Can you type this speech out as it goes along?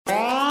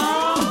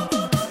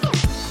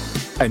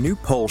A new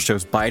poll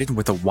shows Biden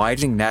with a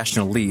widening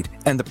national lead,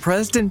 and the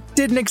president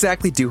didn't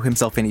exactly do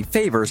himself any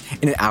favors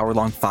in an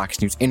hour-long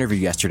Fox News interview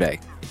yesterday.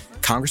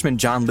 Congressman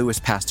John Lewis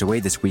passed away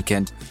this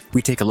weekend.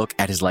 We take a look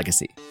at his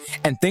legacy.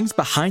 And things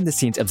behind the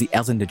scenes of the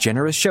Ellen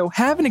DeGeneres show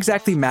haven't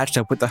exactly matched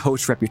up with the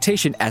host's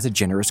reputation as a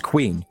generous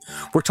queen.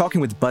 We're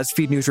talking with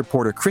BuzzFeed News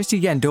reporter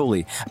Christy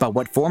Yandoli about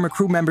what former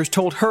crew members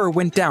told her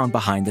went down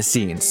behind the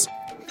scenes.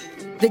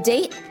 The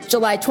date,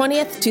 July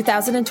 20th,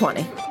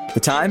 2020. The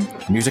time,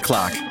 News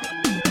O'Clock.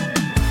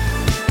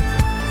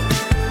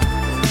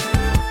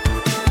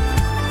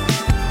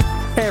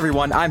 Hey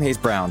everyone, I'm Hayes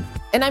Brown.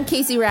 And I'm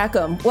Casey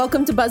Rackham.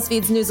 Welcome to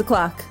BuzzFeed's News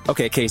O'Clock.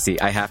 Okay, Casey,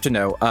 I have to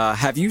know,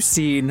 have you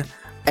seen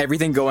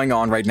everything going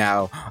on right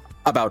now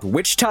about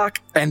WitchTok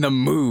and the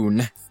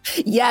moon?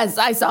 Yes,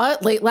 I saw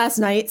it late last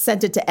night,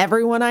 sent it to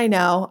everyone I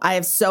know. I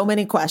have so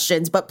many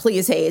questions, but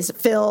please, Hayes,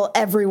 fill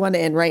everyone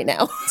in right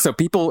now. So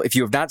people, if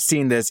you have not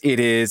seen this, it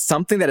is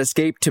something that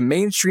escaped to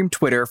mainstream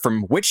Twitter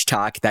from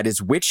WitchTok, that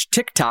is Witch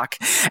TikTok,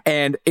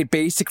 and it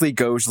basically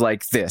goes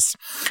like this.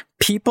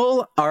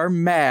 People are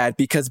mad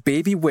because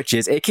baby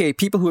witches, aka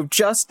people who have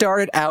just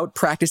started out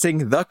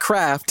practicing the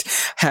craft,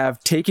 have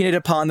taken it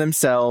upon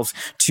themselves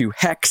to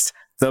hex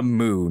the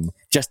moon,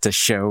 just to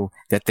show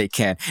that they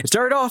can. It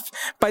started off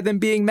by them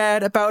being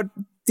mad about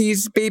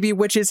these baby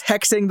witches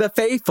hexing the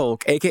fae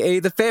folk, aka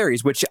the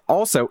fairies, which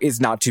also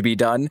is not to be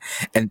done.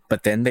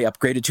 But then they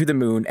upgraded to the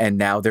moon, and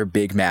now they're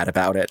big mad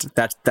about it.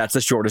 That's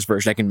the shortest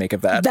version I can make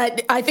of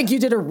that. I think you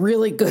did a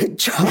really good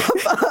job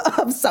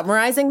of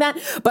summarizing that.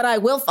 But I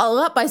will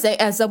follow up by saying,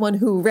 as someone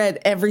who read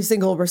every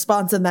single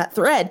response in that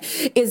thread,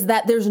 is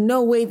that there's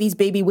no way these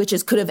baby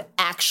witches could have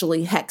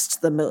actually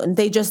hexed the moon.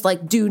 They just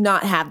do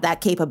not have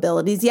that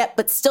capabilities yet.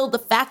 But still, the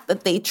fact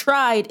that they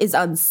tried is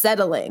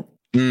unsettling.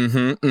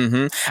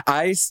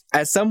 As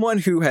someone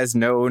who has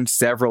known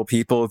several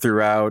people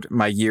throughout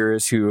my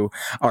years who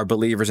are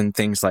believers in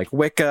things like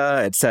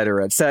Wicca,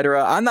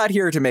 etc., I'm not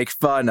here to make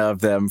fun of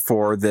them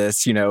for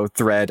this,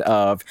 thread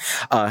of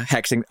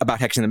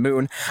hexing the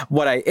moon.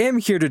 What I am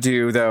here to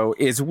do, though,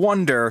 is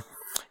wonder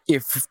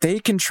if they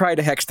can try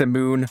to hex the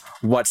moon,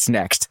 what's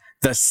next?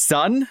 The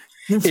sun?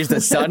 Is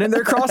the sun in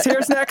their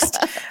crosshairs next?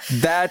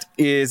 That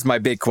is my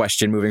big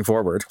question moving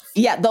forward.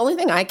 Yeah, the only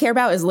thing I care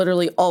about is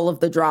literally all of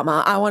the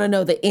drama. I want to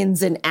know the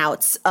ins and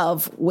outs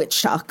of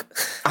WitchTok.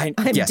 I'm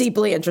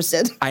deeply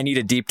interested. I need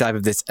a deep dive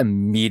of this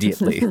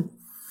immediately.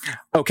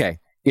 Okay,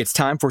 it's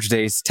time for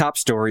today's top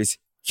stories.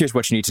 Here's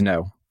what you need to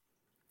know.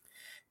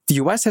 The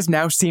U.S. has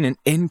now seen an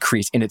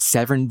increase in its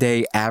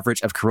 7-day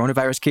average of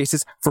coronavirus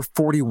cases for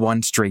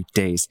 41 straight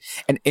days,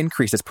 an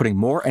increase that's putting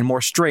more and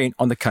more strain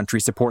on the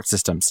country's support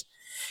systems.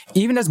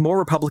 Even as more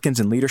Republicans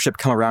in leadership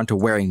come around to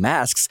wearing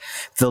masks,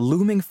 the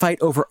looming fight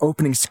over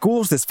opening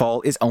schools this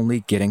fall is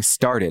only getting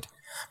started.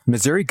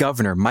 Missouri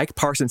Governor Mike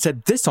Parson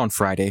said this on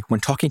Friday when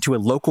talking to a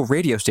local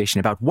radio station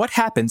about what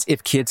happens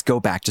if kids go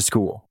back to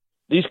school.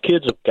 These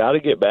kids have got to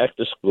get back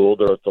to school.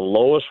 They're at the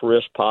lowest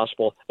risk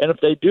possible. And if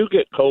they do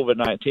get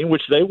COVID-19,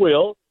 which they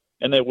will,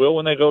 and they will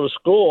when they go to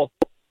school,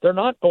 they're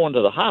not going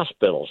to the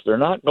hospitals. They're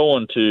not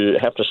going to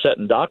have to sit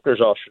in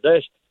doctor's office for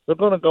days. They're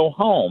going to go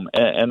home,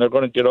 and they're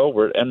going to get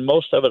over it. And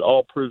most of it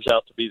all proves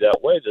out to be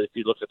that way, that if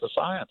you look at the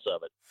science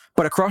of it.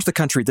 But across the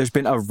country, there's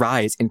been a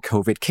rise in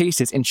COVID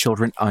cases in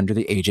children under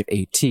the age of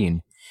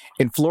 18.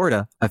 In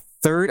Florida, a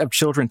third of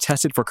children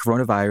tested for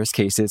coronavirus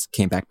cases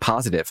came back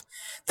positive.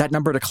 That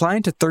number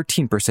declined to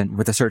 13%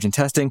 with a surge in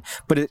testing,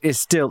 but it is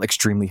still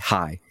extremely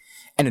high.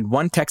 And in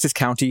one Texas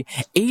county,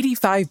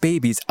 85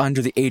 babies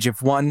under the age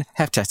of 1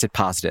 have tested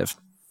positive.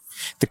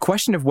 The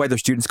question of whether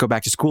students go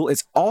back to school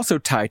is also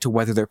tied to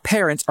whether their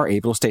parents are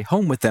able to stay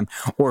home with them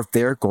or if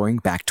they're going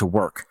back to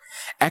work.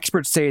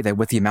 Experts say that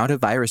with the amount of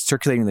virus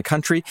circulating in the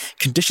country,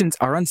 conditions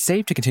are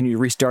unsafe to continue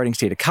restarting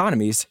state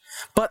economies,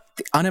 but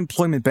the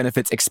unemployment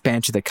benefits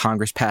expansion that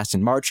Congress passed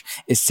in March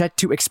is set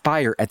to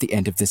expire at the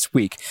end of this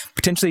week,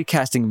 potentially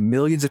casting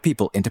millions of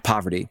people into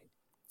poverty.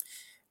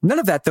 None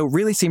of that, though,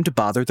 really seemed to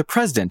bother the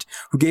president,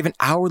 who gave an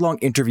hour-long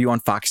interview on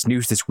Fox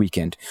News this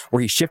weekend,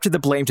 where he shifted the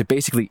blame to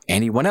basically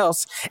anyone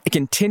else and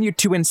continued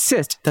to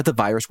insist that the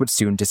virus would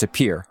soon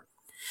disappear.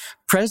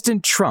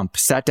 President Trump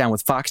sat down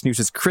with Fox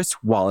News' Chris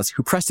Wallace,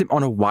 who pressed him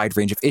on a wide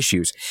range of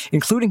issues,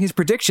 including his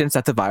predictions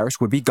that the virus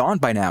would be gone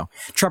by now.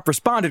 Trump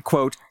responded,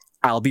 quote,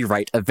 "I'll be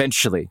right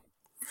eventually."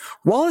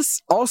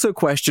 Wallace also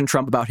questioned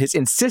Trump about his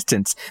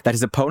insistence that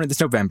his opponent this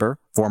November,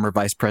 former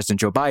Vice President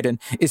Joe Biden,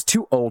 is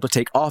too old to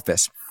take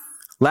office.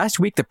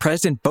 Last week, the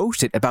president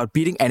boasted about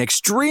beating an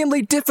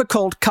extremely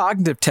difficult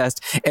cognitive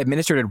test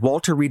administered at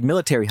Walter Reed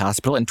Military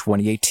Hospital in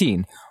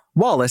 2018.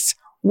 Wallace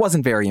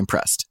wasn't very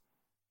impressed.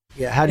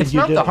 Yeah, how did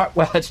you do it?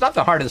 Well, it's not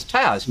the hardest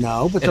test.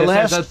 No, but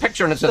there's a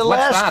picture and it says,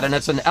 what's that? And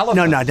it's an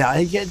elephant. No.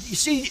 You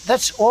see,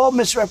 that's all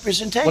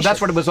misrepresentation. Well,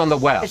 that's what it was on the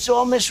web. It's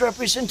all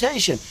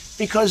misrepresentation.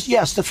 Because,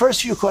 yes, the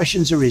first few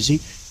questions are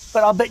easy,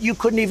 but I'll bet you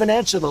couldn't even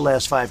answer the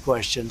last 5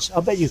 questions.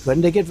 I'll bet you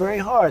couldn't. They get very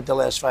hard, the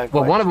last 5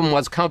 questions. Well, one of them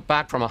was count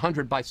back from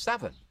 100 by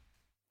 7.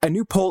 A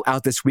new poll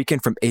out this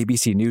weekend from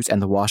ABC News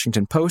and The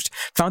Washington Post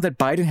found that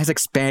Biden has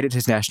expanded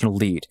his national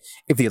lead.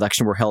 If the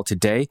election were held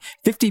today,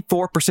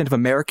 54% of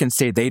Americans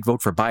say they'd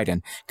vote for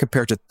Biden,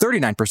 compared to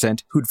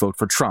 39% who'd vote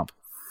for Trump.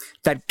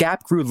 That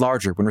gap grew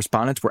larger when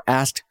respondents were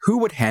asked who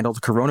would handle the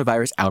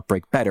coronavirus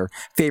outbreak better,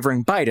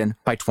 favoring Biden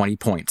by 20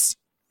 points.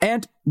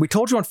 And we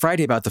told you on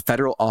Friday about the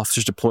federal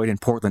officers deployed in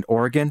Portland,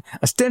 Oregon,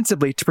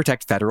 ostensibly to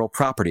protect federal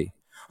property.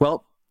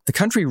 Well, the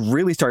country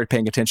really started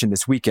paying attention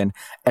this weekend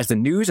as the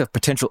news of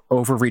potential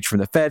overreach from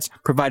the feds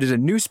provided a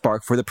new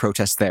spark for the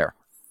protests there.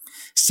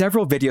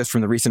 Several videos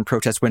from the recent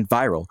protests went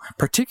viral,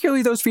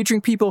 particularly those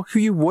featuring people who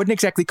you wouldn't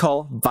exactly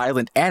call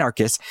violent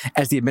anarchists,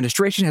 as the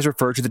administration has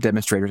referred to the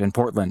demonstrators in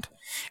Portland.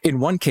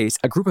 In one case,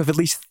 a group of at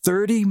least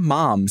 30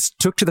 moms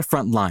took to the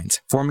front lines,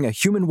 forming a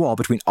human wall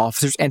between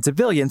officers and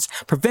civilians,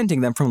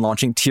 preventing them from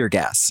launching tear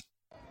gas.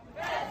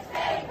 Let's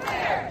stay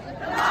clear!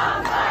 The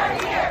moms are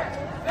here!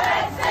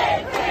 Let's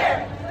stay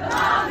clear! The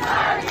moms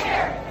are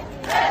here!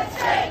 Let's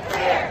stay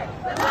clear!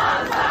 The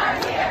moms are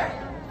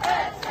here!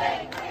 Let's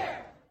stay clear!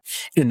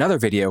 In another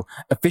video,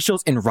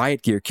 officials in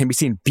riot gear can be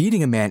seen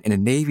beating a man in a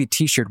Navy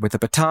t-shirt with a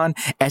baton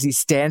as he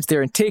stands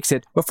there and takes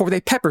it before they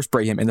pepper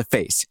spray him in the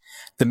face.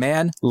 The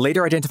man,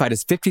 later identified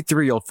as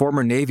 53-year-old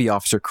former Navy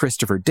officer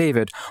Christopher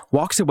David,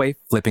 walks away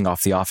flipping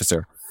off the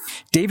officer.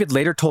 David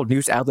later told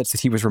news outlets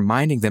that he was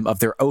reminding them of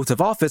their oath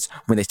of office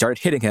when they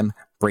started hitting him,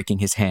 breaking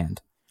his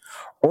hand.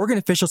 Oregon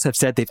officials have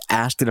said they've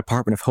asked the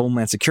Department of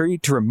Homeland Security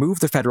to remove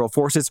the federal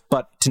forces,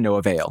 but to no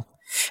avail.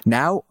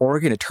 Now,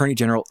 Oregon Attorney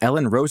General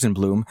Ellen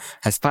Rosenblum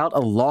has filed a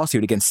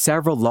lawsuit against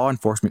several law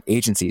enforcement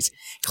agencies,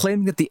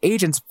 claiming that the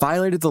agents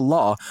violated the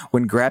law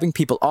when grabbing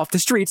people off the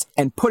streets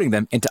and putting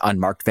them into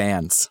unmarked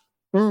vans.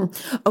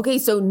 Okay,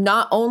 so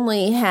not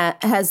only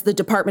has the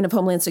Department of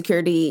Homeland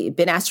Security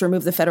been asked to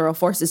remove the federal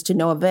forces to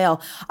no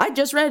avail, I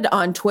just read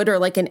on Twitter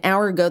like an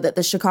hour ago that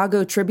the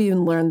Chicago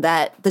Tribune learned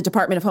that the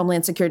Department of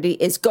Homeland Security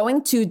is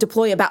going to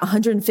deploy about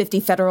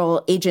 150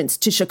 federal agents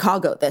to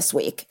Chicago this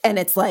week. And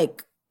it's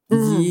like,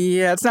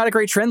 yeah, it's not a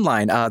great trend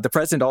line. The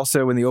president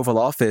also in the Oval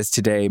Office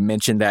today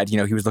mentioned that,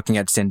 he was looking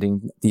at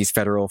sending these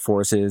federal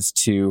forces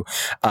to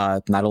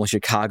not only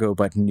Chicago,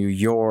 but New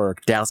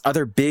York, Dallas,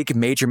 other big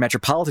major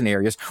metropolitan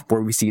areas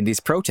where we see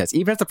these protests.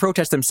 Even if the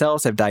protests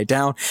themselves have died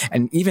down,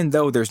 and even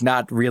though there's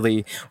not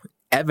really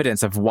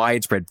evidence of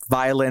widespread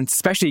violence,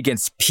 especially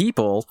against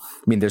people.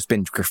 I mean, there's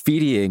been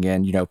graffitiing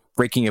and,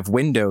 breaking of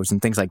windows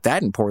and things like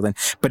that in Portland,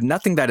 but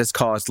nothing that has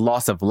caused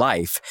loss of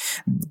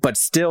life. But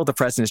still, the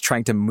president is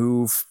trying to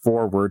move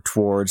forward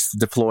towards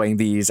deploying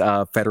these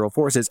federal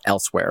forces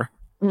elsewhere.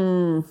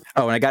 Oh,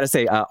 and I got to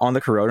say, on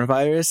the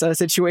coronavirus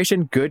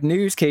situation, good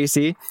news,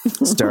 Casey.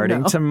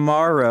 Starting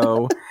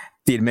tomorrow,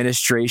 the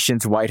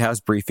administration's White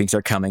House briefings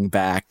are coming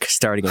back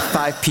starting at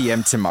 5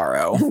 p.m.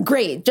 tomorrow.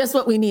 Great. Just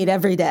what we need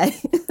every day.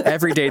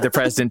 Every day, the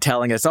president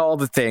telling us all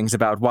the things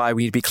about why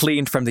we need to be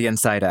cleaned from the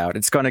inside out.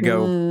 It's going to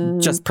go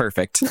just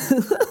perfect.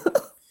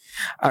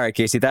 All right,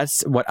 Casey,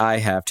 that's what I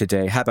have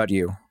today. How about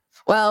you?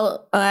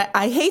 Well,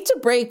 I hate to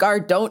break our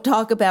don't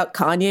talk about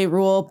Kanye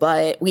rule,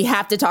 but we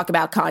have to talk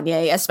about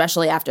Kanye,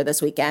 especially after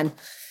this weekend.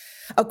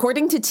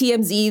 According to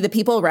TMZ, the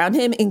people around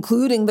him,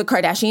 including the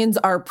Kardashians,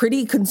 are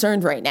pretty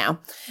concerned right now.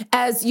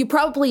 As you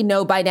probably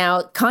know by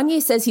now, Kanye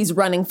says he's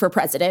running for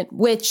president,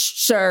 which,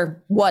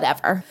 sure,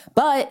 whatever.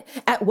 But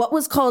at what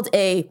was called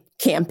a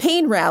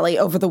campaign rally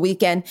over the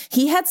weekend,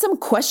 he had some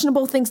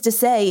questionable things to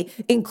say,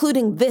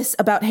 including this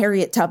about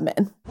Harriet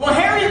Tubman. Well,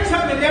 Harriet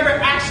Tubman never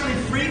actually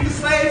freed the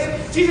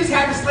slaves. She just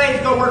had the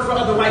slaves go work for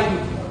other white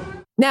people.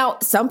 Now,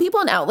 some people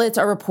and outlets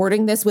are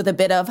reporting this with a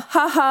bit of,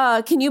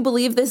 haha, can you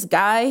believe this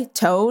guy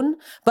tone?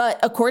 But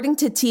according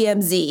to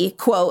TMZ,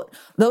 quote,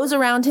 those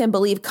around him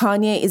believe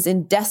Kanye is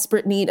in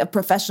desperate need of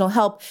professional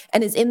help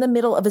and is in the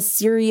middle of a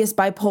serious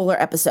bipolar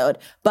episode,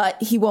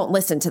 but he won't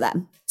listen to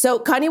them. So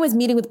Kanye was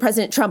meeting with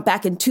President Trump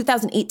back in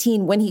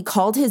 2018 when he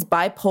called his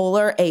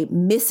bipolar a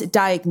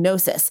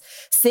misdiagnosis.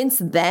 Since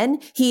then,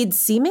 he'd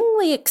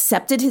seemingly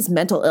accepted his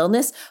mental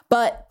illness,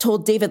 but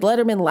told David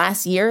Letterman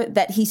last year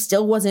that he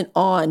still wasn't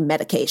on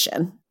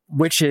medication.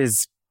 Which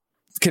is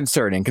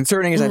concerning.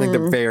 Concerning is, I think,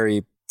 the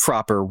very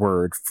proper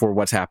word for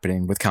what's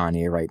happening with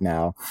Kanye right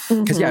now.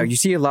 Because, you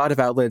see a lot of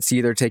outlets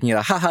either taking it,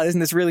 haha, isn't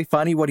this really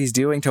funny what he's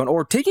doing, tone,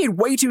 or taking it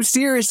way too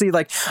seriously,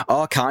 like,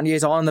 oh,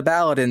 Kanye's on the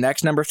ballot in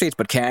X number of states,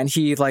 but can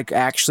he,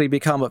 actually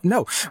become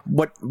no,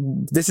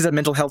 this is a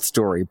mental health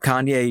story.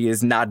 Kanye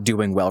is not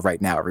doing well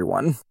right now,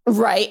 everyone.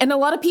 Right. And a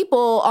lot of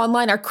people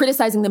online are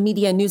criticizing the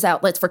media and news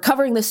outlets for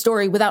covering this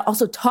story without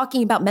also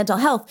talking about mental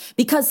health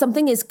because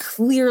something is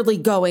clearly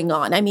going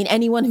on. I mean,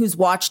 anyone who's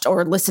watched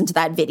or listened to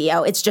that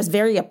video, it's just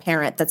very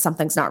apparent that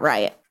something's not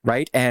right.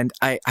 Right. And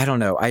I don't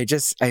know. I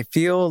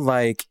feel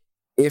like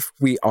if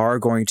we are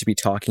going to be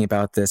talking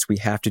about this, we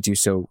have to do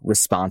so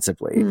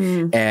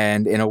responsibly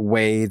and in a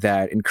way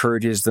that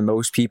encourages the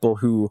most people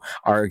who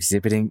are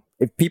exhibiting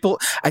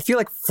I feel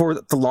like for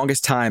the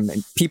longest time,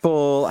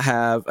 people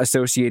have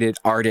associated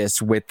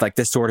artists with like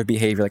this sort of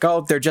behavior. Like,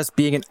 oh, they're just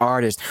being an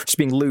artist, just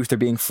being loose, they're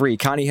being free.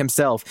 Kanye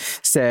himself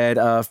said,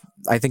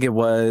 I think it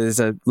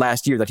was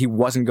last year, that he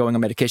wasn't going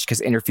on medication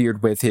because it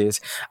interfered with his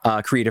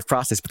creative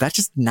process. But that's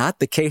just not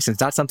the case.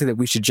 It's not something that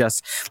we should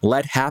just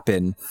let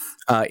happen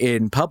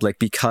in public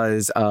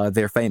because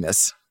they're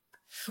famous.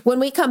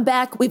 When we come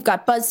back, we've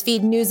got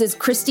BuzzFeed News'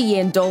 Christy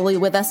Yandoli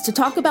with us to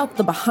talk about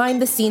the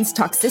behind-the-scenes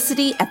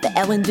toxicity at the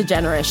Ellen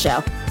DeGeneres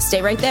Show.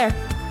 Stay right there.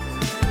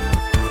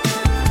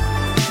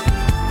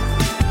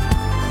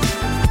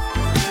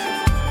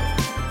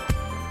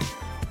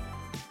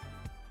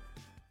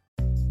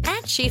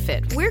 At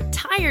SheFit, we're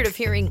tired of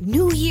hearing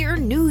new year,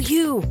 new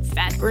you,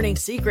 fat-burning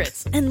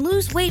secrets, and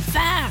lose weight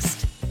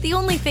fast. The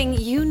only thing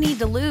you need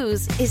to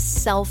lose is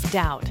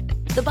self-doubt.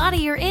 The body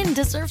you're in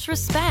deserves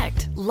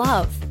respect,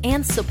 love,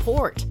 and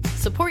support.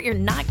 Support you're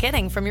not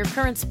getting from your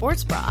current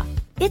sports bra.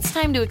 It's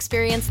time to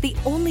experience the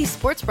only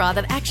sports bra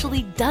that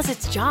actually does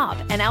its job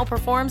and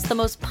outperforms the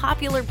most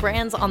popular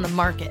brands on the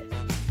market.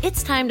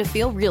 It's time to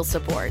feel real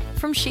support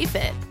from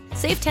SheFit.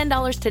 Save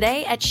 $10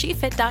 today at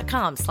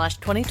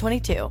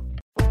SheFit.com/2022.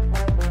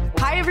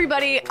 Hi,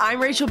 everybody.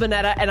 I'm Rachel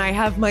Bonnetta, and I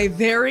have my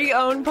very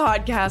own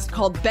podcast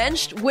called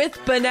Benched with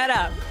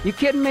Bonnetta. You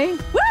kidding me?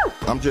 Woo!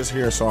 I'm just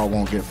here so I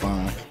won't get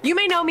fined. You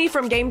may know me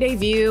from Game Day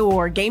View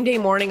or Game Day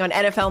Morning on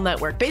NFL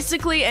Network.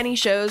 Basically, any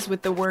shows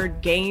with the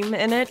word game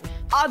in it,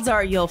 odds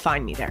are you'll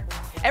find me there.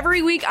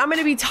 Every week, I'm going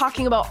to be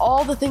talking about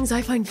all the things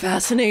I find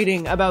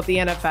fascinating about the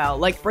NFL,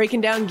 like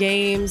breaking down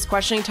games,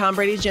 questioning Tom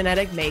Brady's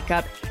genetic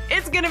makeup.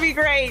 It's going to be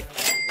great.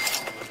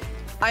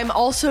 I'm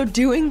also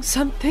doing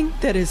something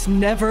that has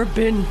never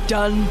been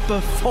done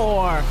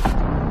before.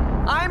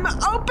 I'm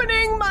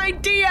opening my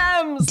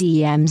DMs.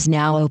 DMs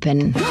now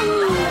open.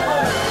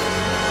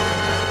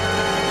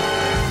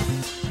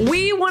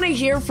 We want to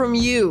hear from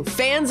you,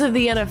 fans of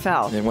the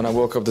NFL. And when I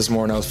woke up this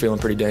morning, I was feeling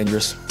pretty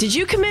dangerous. Did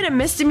you commit a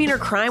misdemeanor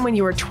crime when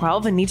you were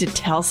 12 and need to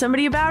tell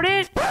somebody about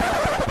it?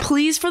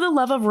 Please, for the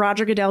love of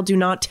Roger Goodell, do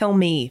not tell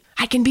me.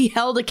 I can be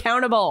held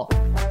accountable.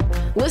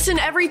 Listen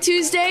every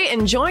Tuesday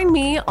and join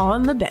me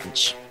on the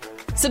bench.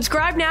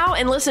 Subscribe now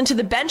and listen to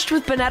the Benched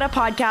with Bonnetta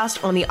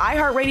podcast on the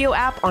iHeartRadio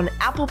app, on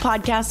Apple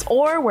Podcasts,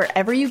 or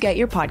wherever you get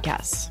your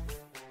podcasts.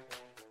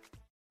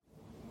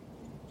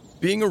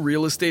 Being a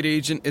real estate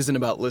agent isn't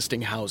about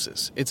listing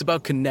houses. It's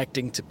about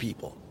connecting to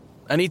people.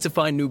 I need to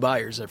find new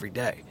buyers every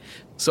day,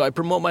 so I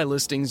promote my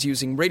listings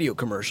using radio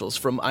commercials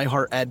from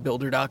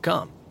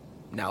iHeartAdBuilder.com.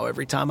 Now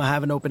every time I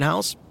have an open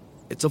house,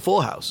 it's a full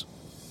house.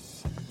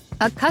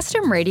 A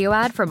custom radio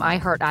ad from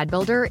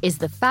iHeartAdBuilder is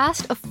the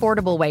fast,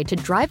 affordable way to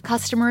drive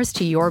customers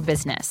to your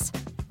business.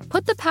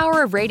 Put the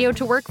power of radio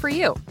to work for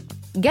you.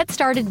 Get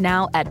started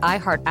now at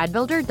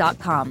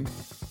iHeartAdBuilder.com.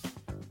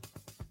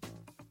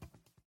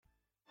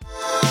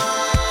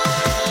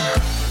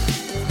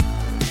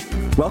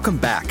 Welcome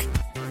back.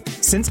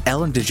 Since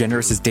Ellen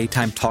DeGeneres'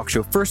 daytime talk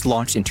show first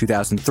launched in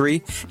 2003,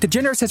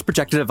 DeGeneres has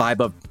projected a vibe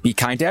of be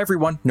kind to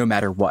everyone, no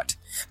matter what.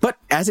 But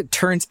as it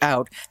turns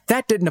out,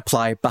 that didn't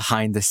apply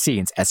behind the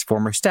scenes, as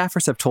former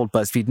staffers have told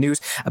BuzzFeed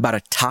News about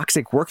a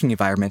toxic working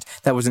environment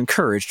that was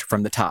encouraged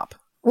from the top.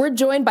 We're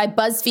joined by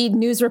BuzzFeed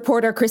News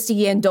reporter Christy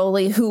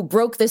Yandoli, who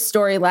broke this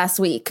story last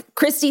week.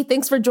 Christy,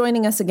 thanks for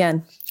joining us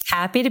again.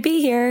 Happy to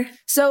be here.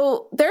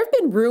 So there have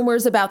been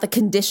rumors about the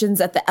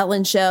conditions at the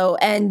Ellen Show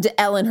and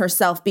Ellen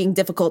herself being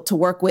difficult to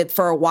work with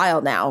for a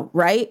while now,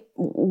 right?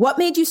 What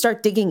made you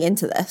start digging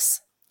into this?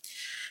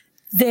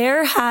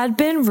 There had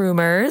been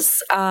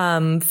rumors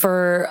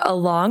for a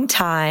long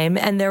time.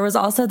 And there was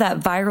also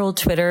that viral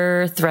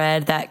Twitter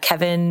thread that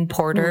Kevin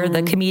Porter,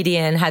 the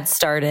comedian, had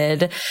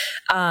started.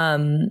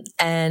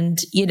 And,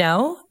 you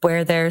know,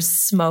 where there's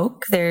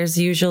smoke, there's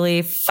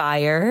usually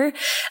fire.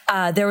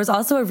 There was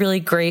also a really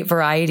great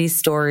Variety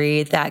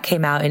story that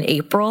came out in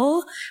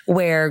April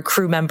where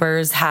crew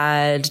members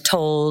had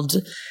told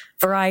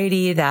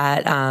Variety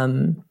that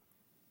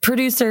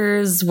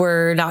producers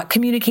were not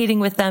communicating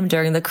with them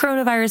during the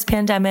coronavirus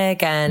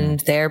pandemic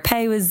and their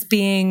pay was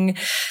being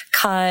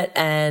cut.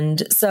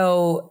 And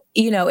so,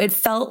 you know, it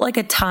felt like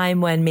a time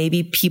when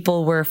maybe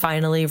people were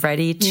finally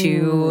ready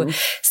to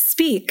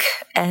speak,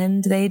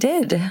 and they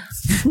did.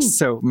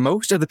 So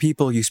most of the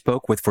people you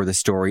spoke with for the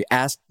story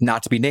asked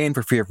not to be named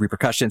for fear of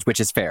repercussions,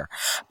 which is fair.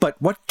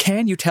 But what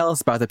can you tell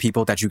us about the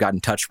people that you got in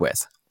touch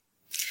with?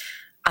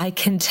 I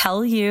can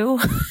tell you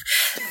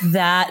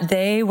that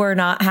they were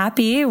not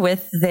happy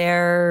with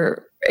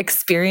their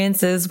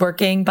experiences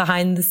working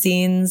behind the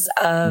scenes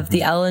of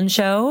the Ellen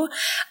Show.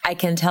 I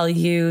can tell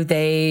you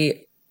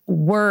they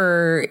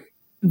were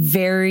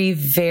very,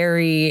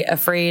 very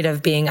afraid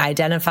of being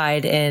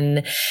identified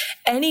in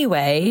any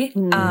way.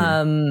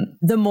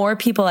 The more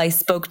people I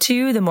spoke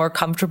to, the more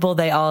comfortable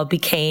they all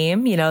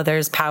became. You know,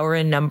 there's power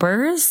in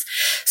numbers.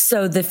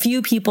 So the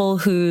few people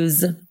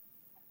whose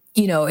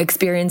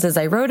experiences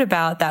I wrote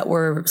about that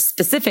were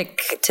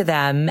specific to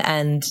them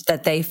and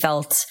that they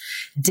felt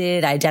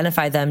did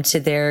identify them to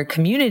their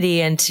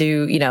community and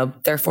to,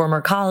 their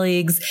former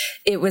colleagues.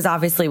 It was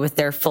obviously with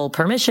their full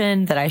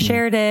permission that I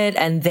shared it.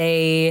 And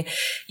they,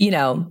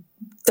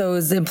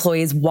 those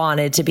employees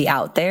wanted to be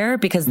out there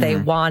because they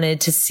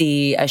wanted to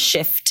see a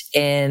shift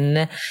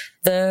in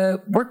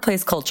the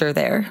workplace culture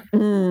there.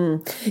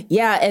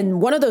 Yeah.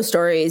 And one of those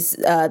stories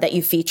that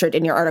you featured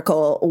in your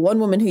article, one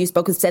woman who you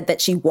spoke with said that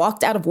she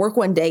walked out of work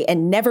one day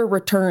and never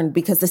returned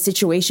because the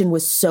situation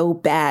was so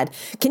bad.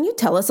 Can you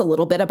tell us a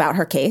little bit about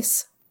her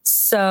case?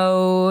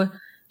 So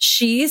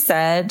she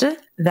said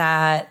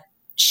that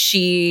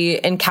she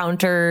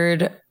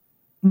encountered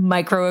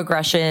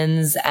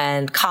microaggressions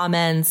and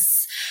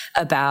comments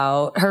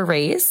about her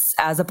race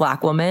as a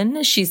Black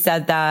woman. She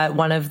said that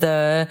one of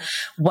the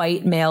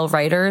white male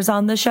writers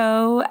on the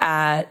show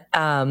at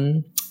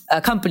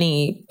a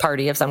company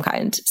party of some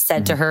kind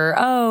said to her,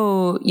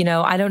 "Oh,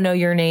 I don't know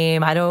your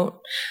name. I don't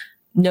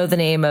know the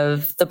name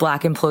of the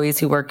Black employees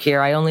who work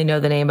here. I only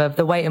know the name of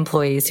the white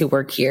employees who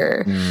work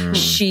here."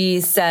 She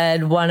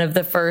said one of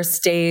the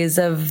first days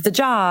of the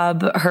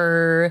job,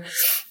 her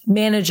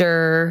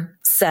manager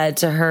said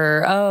to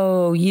her,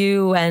 "Oh,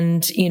 you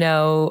and,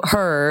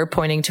 her,"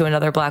 pointing to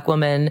another Black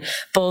woman,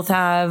 "both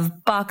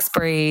have box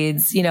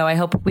braids. I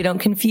hope we don't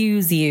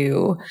confuse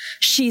you."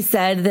 She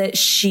said that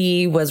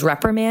she was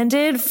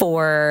reprimanded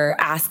for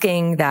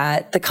asking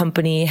that the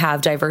company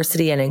have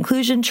diversity and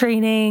inclusion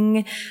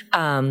training.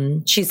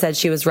 She said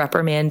she was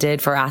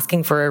reprimanded for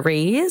asking for a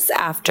raise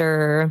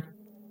after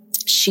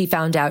she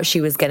found out she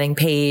was getting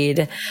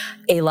paid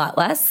a lot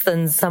less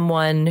than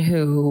someone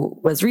who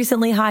was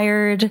recently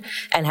hired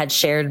and had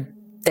shared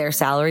their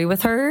salary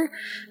with her.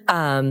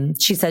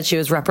 She said she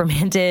was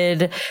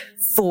reprimanded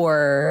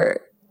for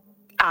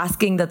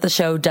asking that the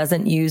show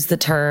doesn't use the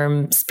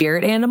term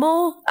spirit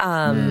animal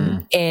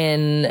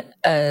in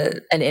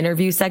an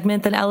interview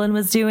segment that Ellen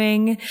was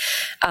doing.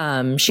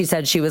 She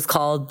said she was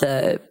called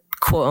the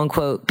quote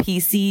unquote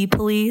PC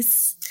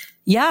police.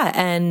 Yeah.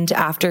 And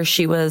after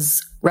she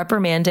was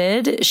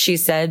reprimanded, she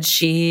said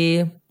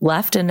she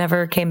left and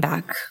never came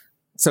back.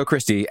 So,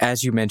 Christy,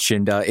 as you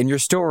mentioned in your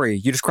story,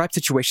 you described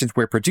situations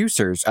where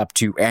producers, up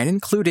to and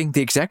including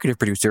the executive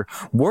producer,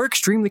 were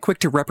extremely quick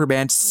to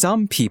reprimand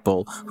some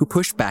people who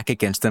pushed back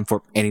against them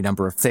for any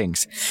number of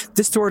things.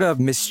 This sort of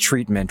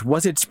mistreatment,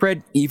 was it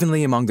spread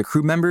evenly among the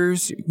crew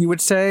members, you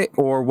would say,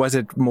 or was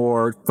it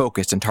more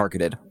focused and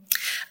targeted?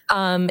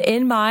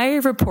 In my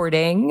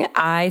reporting,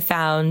 I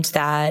found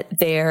that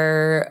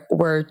there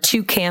were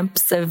two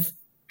camps of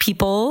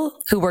people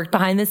who worked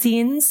behind the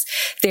scenes.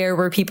 There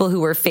were people who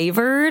were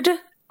favored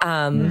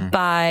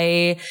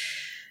by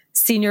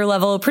senior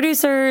level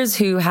producers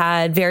who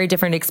had very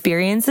different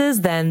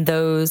experiences than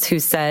those who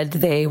said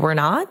they were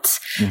not.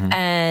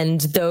 And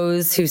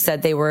those who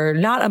said they were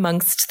not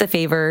amongst the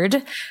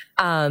favored,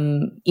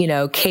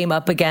 came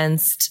up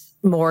against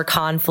more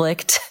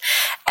conflict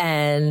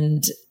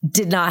and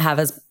did not have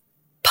as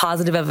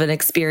positive of an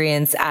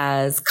experience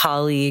as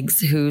colleagues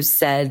who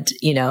said,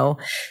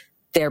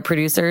 their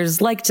producers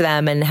liked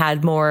them and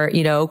had more,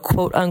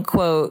 quote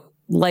unquote,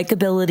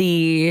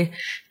 likability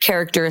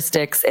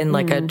characteristics in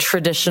like a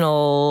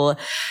traditional,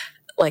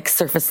 like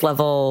surface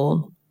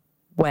level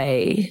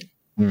way.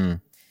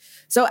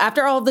 So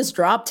after all of this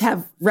dropped,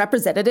 have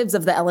representatives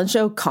of The Ellen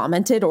Show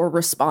commented or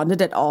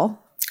responded at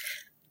all?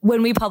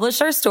 When we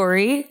published our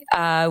story,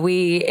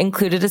 we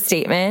included a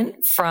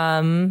statement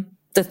from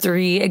the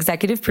three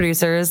executive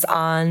producers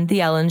on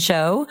The Ellen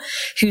Show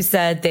who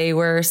said they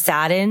were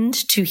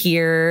saddened to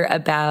hear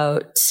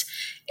about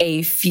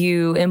a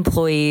few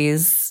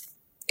employees'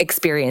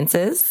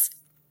 experiences.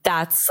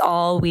 That's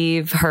all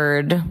we've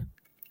heard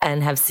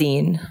and have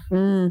seen.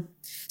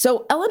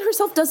 So Ellen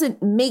herself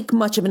doesn't make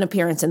much of an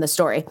appearance in the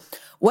story.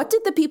 What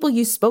did the people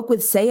you spoke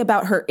with say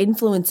about her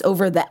influence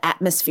over the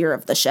atmosphere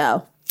of the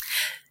show?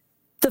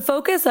 The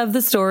focus of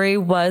the story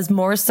was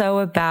more so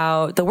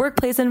about the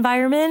workplace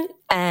environment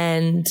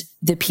and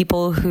the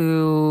people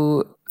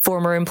who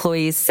former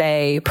employees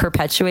say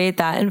perpetuate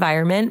that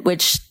environment,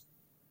 which,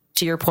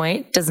 to your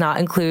point, does not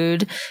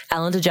include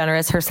Ellen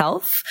DeGeneres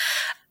herself.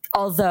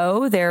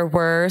 Although there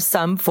were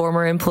some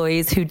former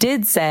employees who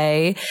did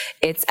say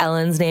it's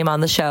Ellen's name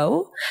on the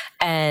show.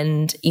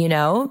 And,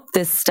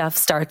 this stuff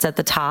starts at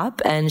the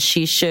top and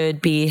she should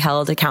be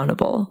held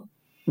accountable.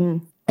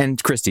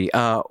 And Christy,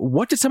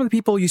 what did some of the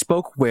people you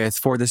spoke with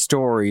for the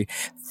story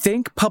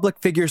think public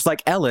figures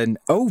like Ellen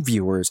owe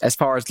viewers as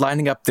far as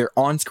lining up their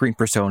on-screen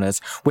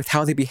personas with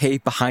how they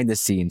behave behind the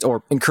scenes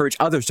or encourage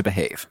others to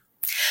behave?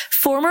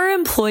 Former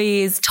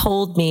employees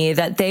told me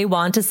that they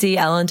want to see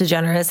Ellen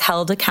DeGeneres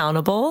held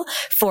accountable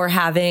for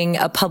having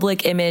a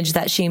public image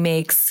that she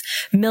makes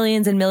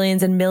millions and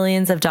millions and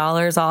millions of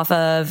dollars off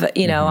of,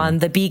 on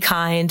the Be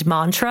Kind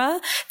mantra.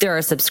 There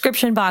are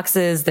subscription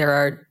boxes, there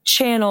are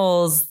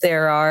channels,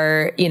 there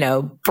are,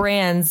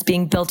 brands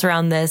being built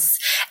around this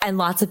and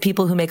lots of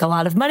people who make a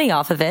lot of money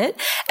off of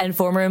it. And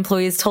former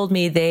employees told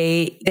me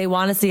they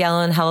want to see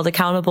Ellen held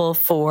accountable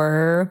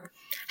for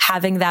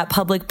having that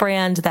public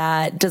brand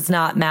that does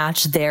not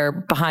match their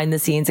behind the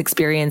scenes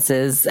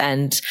experiences.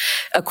 And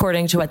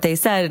according to what they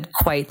said,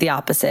 quite the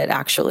opposite,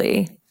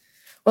 actually.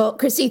 Well,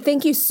 Christy,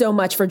 thank you so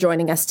much for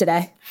joining us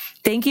today.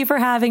 Thank you for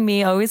having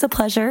me. Always a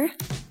pleasure.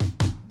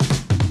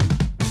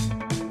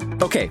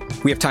 Okay,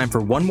 we have time for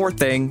one more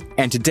thing,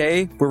 and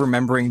today we're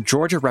remembering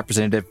Georgia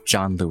Representative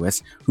John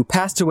Lewis, who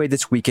passed away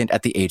this weekend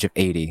at the age of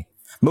 80.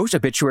 Most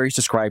obituaries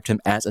described him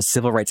as a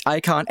civil rights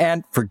icon,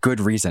 and for good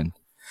reason.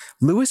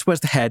 Lewis was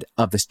the head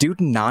of the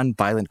Student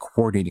Nonviolent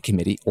Coordinating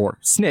Committee, or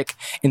SNCC,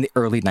 in the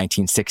early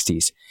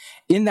 1960s.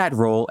 In that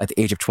role, at the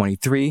age of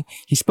 23,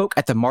 he spoke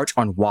at the March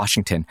on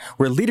Washington,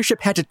 where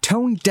leadership had to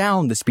tone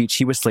down the speech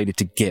he was slated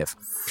to give.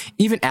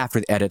 Even after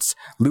the edits,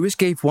 Lewis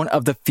gave one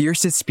of the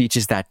fiercest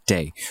speeches that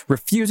day,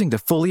 refusing to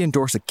fully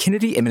endorse the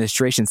Kennedy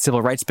administration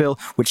civil rights bill,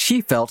 which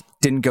he felt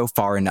didn't go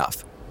far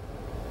enough.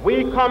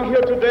 We come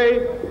here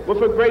today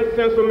with a great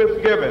sense of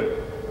misgiving.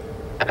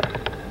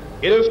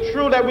 It is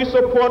true that we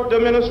support the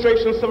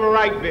administration's civil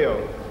rights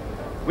bill.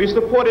 We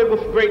support it with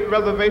great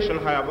reservation,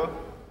 however.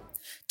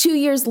 2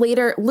 years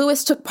later,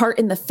 Lewis took part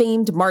in the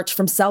famed march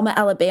from Selma,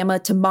 Alabama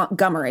to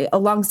Montgomery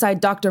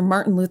alongside Dr.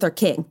 Martin Luther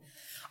King.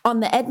 On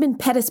the Edmund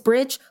Pettus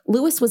Bridge,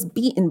 Lewis was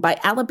beaten by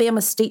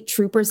Alabama state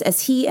troopers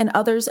as he and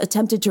others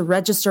attempted to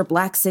register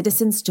Black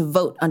citizens to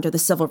vote under the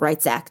Civil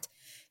Rights Act.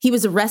 He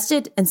was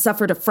arrested and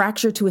suffered a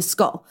fracture to his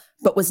skull,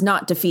 but was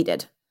not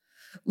defeated.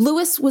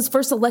 Lewis was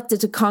first elected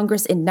to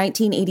Congress in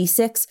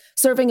 1986,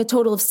 serving a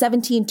total of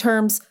 17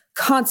 terms,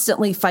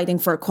 constantly fighting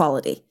for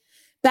equality.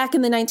 Back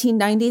in the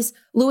 1990s,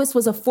 Lewis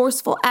was a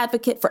forceful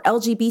advocate for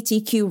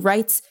LGBTQ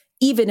rights,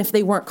 even if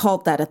they weren't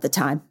called that at the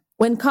time.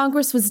 When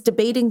Congress was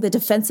debating the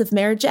Defense of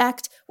Marriage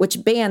Act,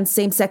 which banned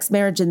same-sex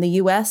marriage in the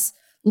U.S.,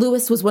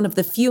 Lewis was one of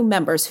the few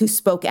members who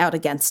spoke out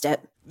against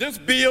it. This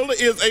bill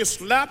is a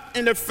slap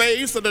in the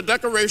face of the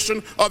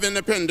Declaration of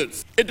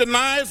Independence. It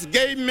denies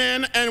gay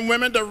men and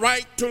women the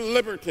right to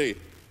liberty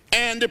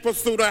and the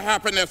pursuit of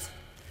happiness.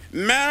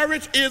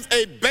 Marriage is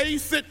a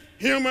basic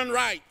human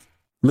right.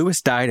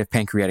 Lewis died of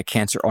pancreatic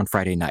cancer on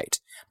Friday night.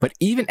 But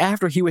even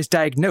after he was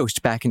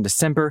diagnosed back in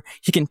December,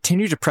 he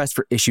continued to press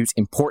for issues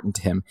important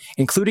to him,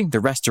 including the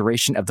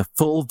restoration of the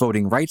Full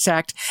Voting Rights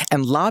Act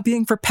and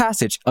lobbying for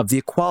passage of the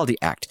Equality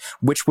Act,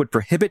 which would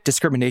prohibit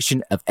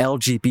discrimination of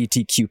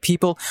LGBTQ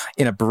people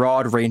in a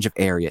broad range of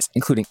areas,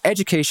 including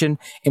education,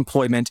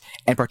 employment,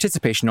 and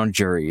participation on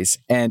juries.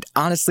 And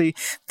honestly,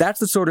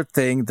 that's the sort of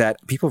thing that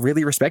people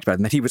really respect about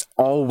him, that he was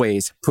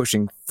always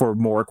pushing for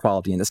more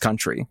equality in this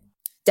country.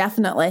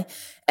 Definitely.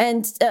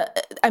 And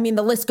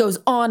the list goes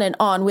on and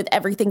on with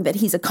everything that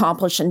he's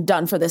accomplished and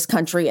done for this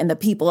country and the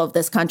people of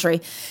this country.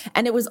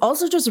 And it was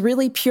also just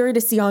really pure to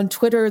see on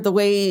Twitter the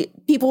way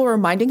people were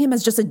reminding him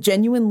as just a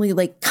genuinely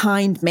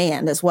kind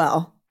man as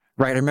well.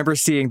 Right. I remember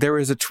seeing there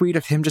was a tweet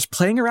of him just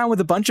playing around with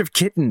a bunch of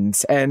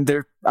kittens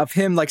and of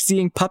him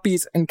seeing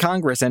puppies in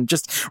Congress and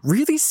just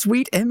really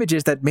sweet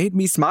images that made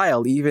me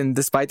smile, even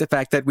despite the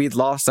fact that we'd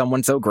lost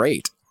someone so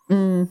great.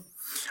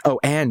 Oh,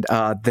 and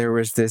there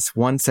was this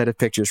one set of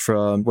pictures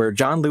from where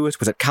John Lewis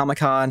was at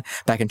Comic-Con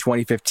back in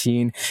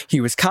 2015.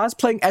 He was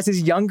cosplaying as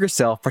his younger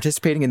self,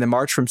 participating in the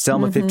March from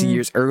Selma 50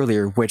 years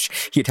earlier,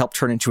 which he had helped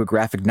turn into a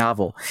graphic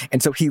novel.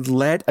 And so he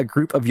led a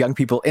group of young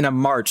people in a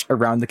march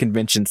around the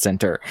convention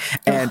center.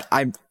 And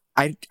I'm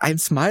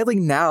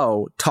smiling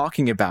now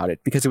talking about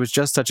it because it was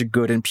just such a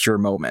good and pure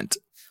moment.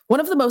 One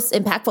of the most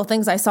impactful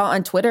things I saw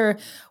on Twitter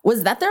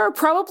was that there are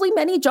probably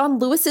many John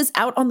Lewises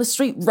out on the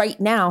street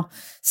right now.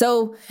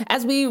 So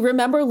as we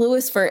remember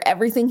Lewis for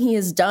everything he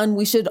has done,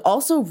 we should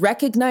also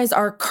recognize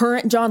our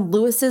current John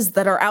Lewises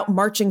that are out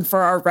marching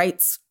for our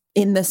rights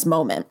in this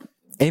moment.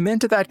 Amen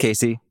to that,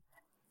 Casey.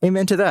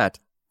 Amen to that.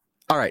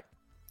 All right.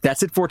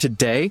 That's it for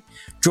today.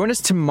 Join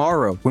us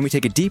tomorrow when we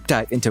take a deep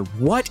dive into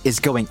what is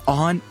going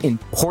on in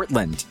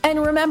Portland.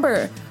 And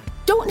remember,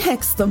 don't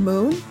hex the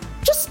moon.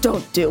 Just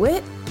don't do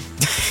it.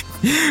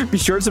 Be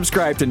sure to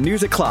subscribe to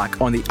News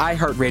O'Clock on the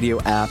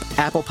iHeartRadio app,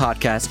 Apple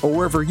Podcasts, or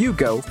wherever you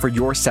go for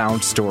your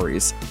sound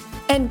stories.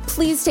 And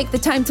please take the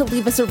time to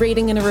leave us a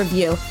rating and a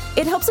review.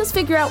 It helps us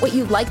figure out what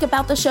you like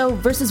about the show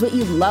versus what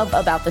you love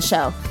about the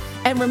show.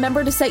 And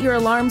remember to set your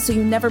alarm so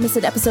you never miss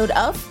an episode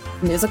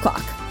of News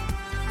O'Clock.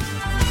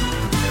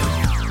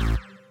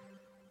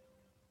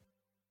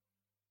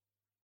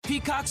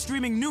 Peacock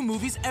streaming new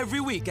movies every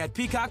week at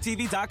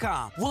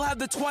PeacockTV.com. We'll have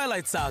The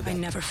Twilight Saga. I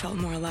never felt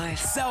more alive.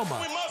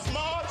 Selma.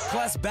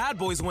 Plus Bad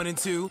Boys 1 and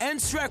 2 and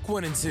Shrek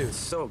 1 and 2. It's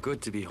so good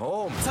to be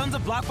home. Tons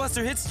of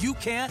blockbuster hits you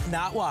can't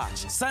not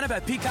watch. Sign up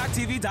at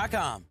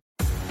PeacockTV.com.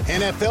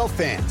 NFL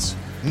fans,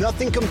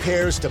 nothing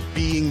compares to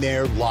being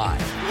there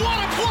live. What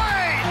a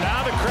play!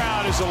 Now the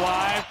crowd is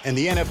alive. And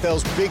the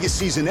NFL's biggest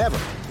season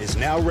ever is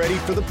now ready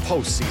for the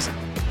postseason.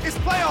 It's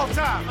playoff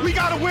time. We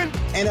gotta win.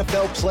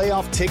 NFL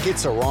playoff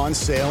tickets are on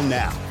sale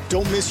now.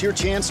 Don't miss your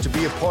chance to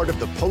be a part of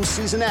the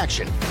postseason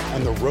action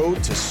on the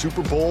road to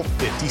Super Bowl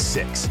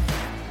 56.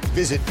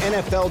 Visit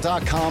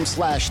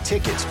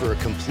NFL.com/tickets for a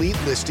complete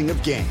listing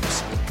of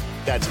games.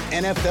 That's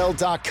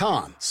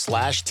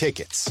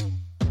NFL.com/tickets.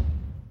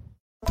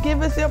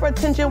 Give us your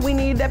attention, we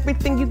need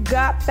everything you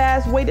got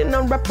fast. Waiting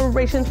on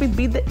reparations, we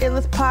be the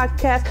illest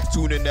podcast.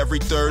 Tune in every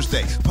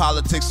Thursday,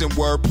 politics and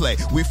wordplay.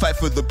 We fight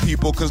for the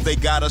people cause they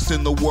got us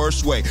in the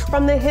worst way.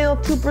 From the Hill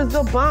to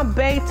Brazil,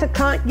 Bombay to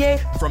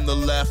Kanye. From the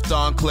left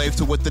enclave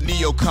to what the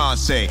neocons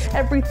say.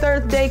 Every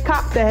Thursday,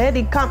 cop the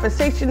heady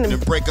conversation.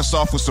 And break us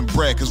off with some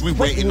bread cause we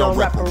waiting on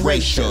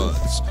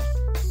reparations.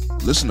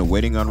 Listen to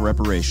Waiting on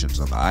Reparations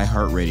on the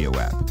iHeartRadio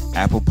app,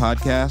 Apple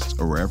Podcasts,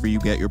 or wherever you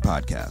get your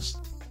podcasts.